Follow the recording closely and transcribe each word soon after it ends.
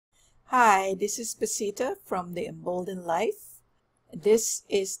Hi, this is Pacita from The Emboldened Life. This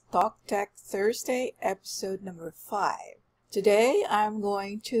is Talk Tech Thursday, episode number 5. Today I'm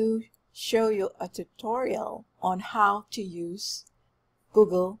going to show you a tutorial on how to use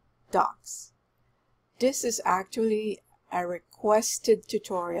Google Docs. This is actually a requested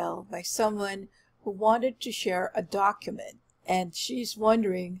tutorial by someone who wanted to share a document, and she's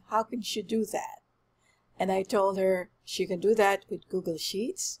wondering how can she do that. And I told her she can do that with Google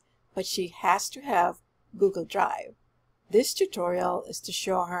Sheets, but she has to have Google Drive. This tutorial is to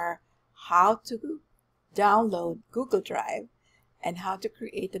show her how to download Google Drive and how to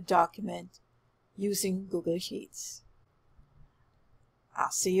create a document using Google Sheets.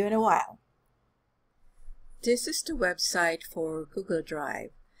 I'll see you in a while. This is the website for Google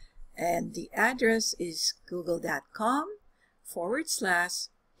Drive, and the address is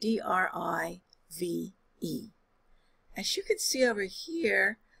google.com/drive. As you can see over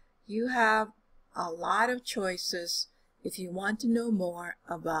here, you have a lot of choices if you want to know more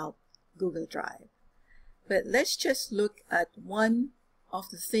about Google Drive. But let's just look at one of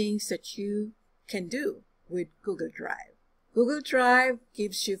the things that you can do with Google Drive. Google Drive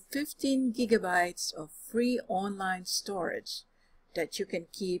gives you 15 gigabytes of free online storage that you can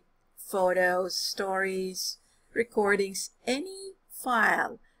keep photos, stories, recordings, any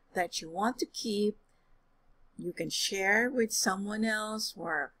file that you want to keep. You can share with someone else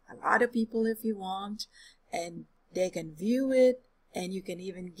or a lot of people if you want, and they can view it, and you can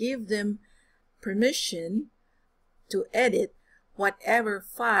even give them permission to edit whatever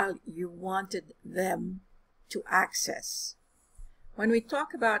file you wanted them to access. When we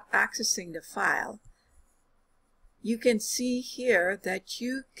talk about accessing the file, you can see here that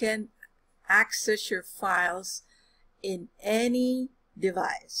you can access your files in any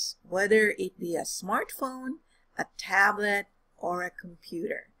device, whether it be a smartphone, a tablet, or a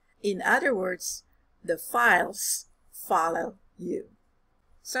computer. In other words, the files follow you.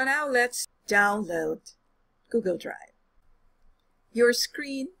 So now let's download Google Drive. Your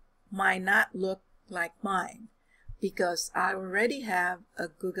screen might not look like mine because I already have a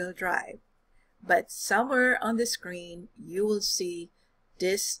Google Drive, but somewhere on the screen you will see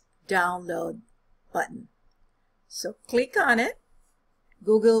this download button. So click on it.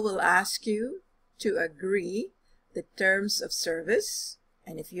 Google will ask you to agree the terms of service,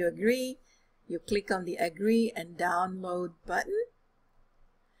 and if you agree, you click on the agree and download button.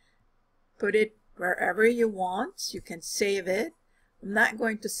 Put it wherever you want. You can save it. I'm not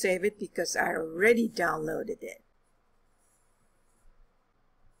going to save it because I already downloaded it.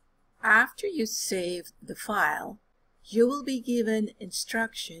 After you save the file, you will be given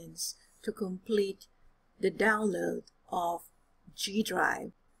instructions to complete the download of G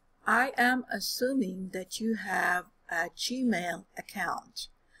Drive. I am assuming that you have a Gmail account,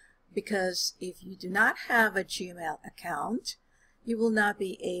 because if you do not have a Gmail account, you will not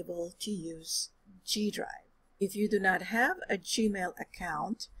be able to use G Drive. If you do not have a Gmail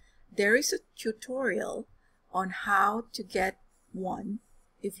account, there is a tutorial on how to get one.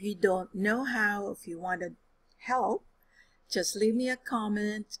 If you don't know how, if you wanted help, just leave me a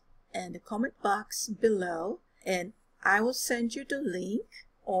comment in the comment box below, and I will send you the link,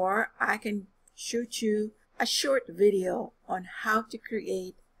 or I can shoot you a short video on how to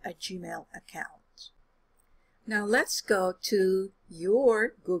create a Gmail account. Now let's go to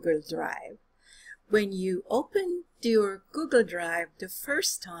your Google Drive. When you open your Google Drive the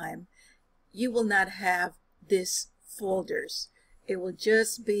first time, you will not have these folders. It will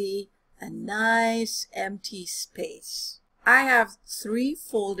just be a nice empty space. I have 3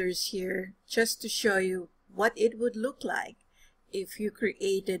 folders here just to show you what it would look like if you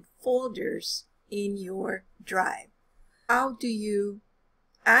created folders in your drive. How do you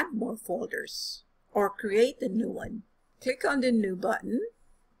add more folders or create a new one? Click on the new button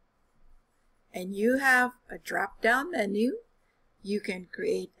and you have a drop-down menu. You can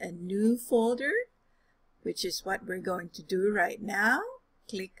create a new folder, which is what we're going to do right now.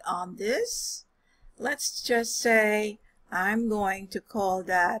 Click on this. Let's just say I'm going to call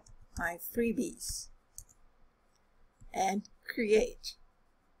that my freebies, and create.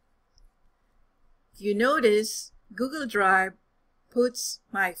 You notice Google Drive puts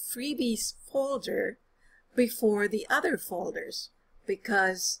my freebies folder before the other folders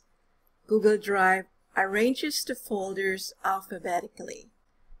because Google Drive arranges the folders alphabetically.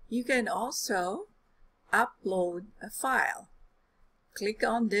 You can also upload a file. Click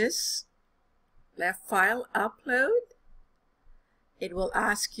on this left file, upload. It will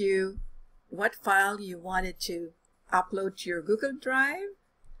ask you what file you wanted to upload to your Google Drive.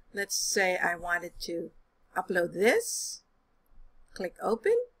 Let's say I wanted to upload this. Click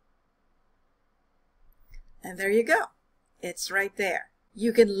open. And there you go. It's right there.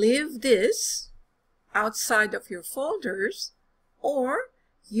 You can leave this outside of your folders, or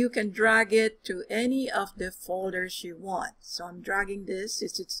you can drag it to any of the folders you want. So I'm dragging this.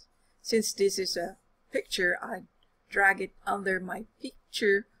 Since this is a picture, I drag it under my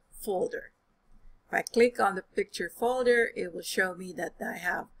picture folder. If I click on the picture folder, it will show me that I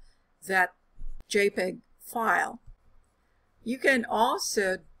have that JPEG file. You can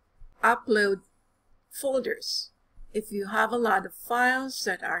also upload folders. If you have a lot of files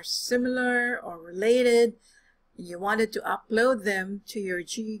that are similar or related, you wanted to upload them to your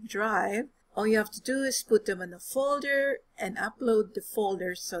G drive, all you have to do is put them in a folder and upload the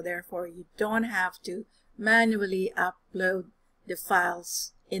folder, so therefore you don't have to manually upload the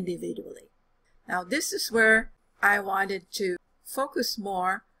files individually. Now this is where I wanted to focus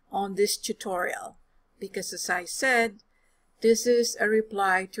more on this tutorial, because as I said, this is a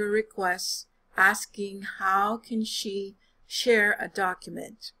reply to a request asking how can she share a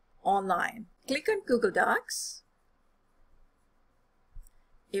document online. Click on Google Docs.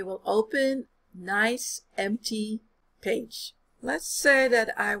 It will open nice empty page. Let's say that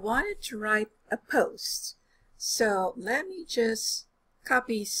I wanted to write a post. So let me just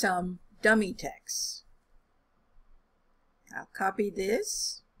copy some dummy text. I'll copy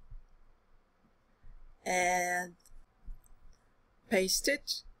this and paste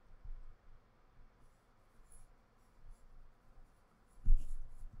it.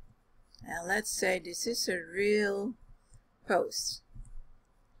 And let's say this is a real post.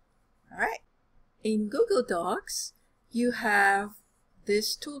 All right. In Google Docs, you have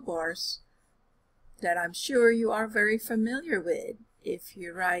these toolbars that I'm sure you are very familiar with if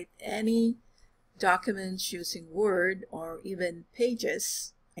you write any documents using Word or even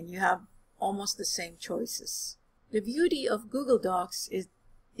Pages, and you have almost the same choices. The beauty of Google Docs is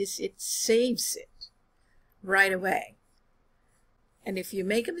it saves it right away. And if you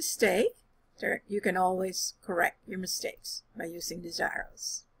make a mistake, you can always correct your mistakes by using these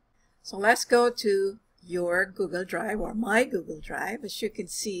arrows. So let's go to your Google Drive or my Google Drive. As you can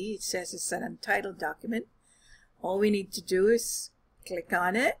see, it says it's an untitled document. All we need to do is click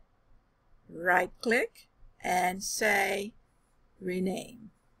on it, right click, and say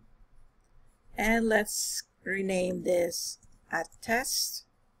rename. And let's rename this a test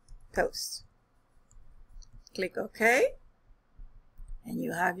post. Click OK, and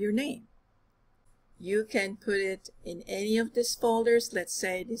you have your name. You can put it in any of these folders. Let's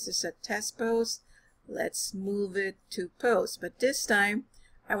say this is a test post. Let's move it to post. But this time,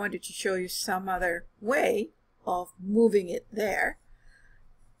 I wanted to show you some other way of moving it there.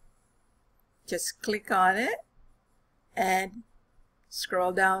 Just click on it and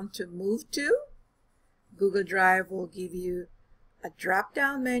scroll down to move to. Google Drive will give you a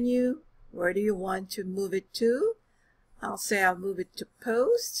drop-down menu. Where do you want to move it to? I'll say I'll move it to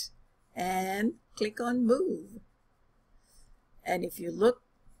post and click on move. And if you look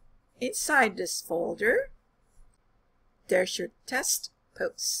inside this folder, there's your test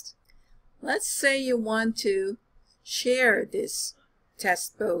post. Let's say you want to share this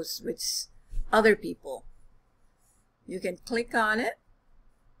test post with other people. You can click on it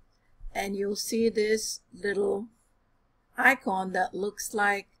and you'll see this little icon that looks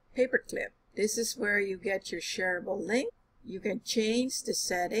like paperclip. This is where you get your shareable link. You can change the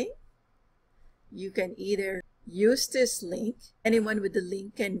setting. You can either use this link, anyone with the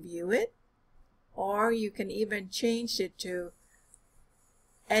link can view it, or you can even change it to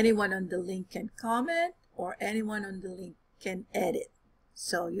anyone on the link can comment or anyone on the link can edit.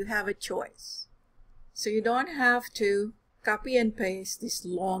 So you have a choice. So you don't have to copy and paste this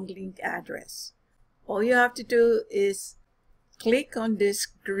long link address. All you have to do is click on this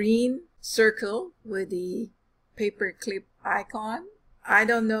green circle with the paperclip icon. I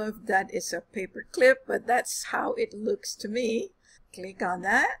don't know if that is a paperclip, but that's how it looks to me. Click on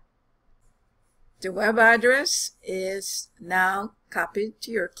that. The web address is now copied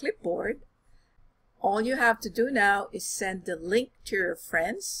to your clipboard. All you have to do now is send the link to your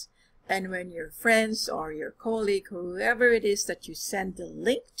friends, and when your friends or your colleague, whoever it is that you send the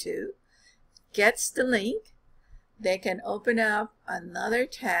link to, gets the link, they can open up another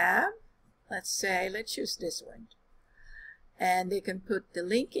tab. Let's use this one. And they can put the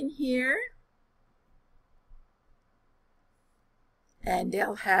link in here, and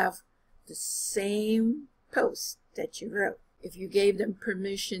they'll have the same post that you wrote. If you gave them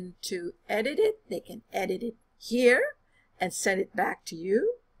permission to edit it, they can edit it here and send it back to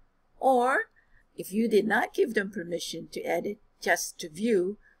you. Or if you did not give them permission to edit, just to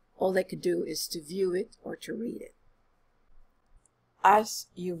view, all they could do is to view it or to read it. As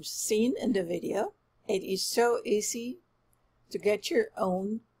you've seen in the video, It is so easy to get your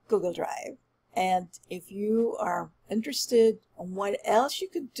own Google Drive. And if you are interested in what else you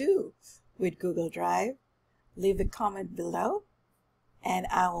could do with Google Drive, leave a comment below and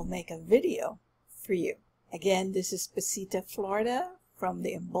I will make a video for you. Again, this is Pacita, Florida from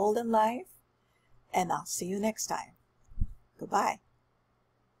the Emboldened Life, and I'll see you next time. Goodbye.